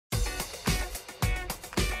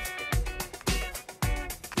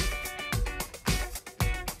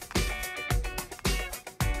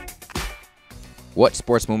What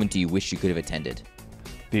sports moment do you wish you could have attended?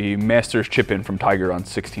 The Masters chip-in from Tiger on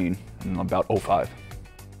 16 in about '05.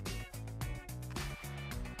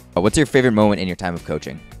 What's your favorite moment in your time of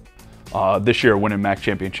coaching? This year, winning MAC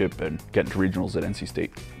championship and getting to regionals at NC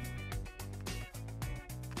State.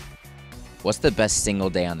 What's the best single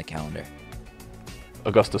day on the calendar?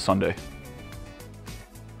 Augusta Sunday.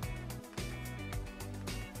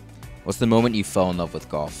 What's the moment you fell in love with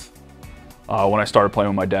golf? When I started playing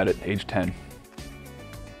with my dad at age 10.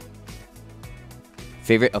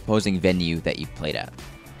 Favorite opposing venue that you've played at?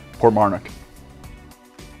 Port Marnock.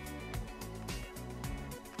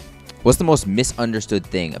 What's the most misunderstood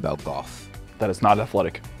thing about golf? That is not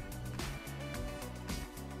athletic.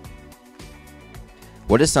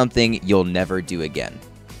 What is something you'll never do again?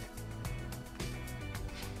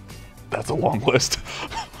 That's a long list.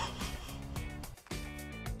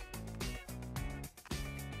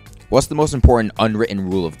 What's the most important unwritten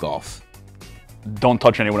rule of golf? Don't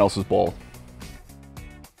touch anyone else's ball.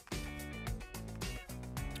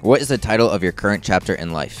 What is the title of your current chapter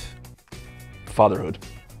in life? Fatherhood.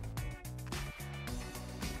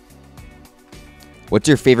 What's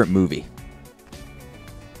your favorite movie?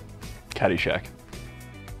 Caddyshack.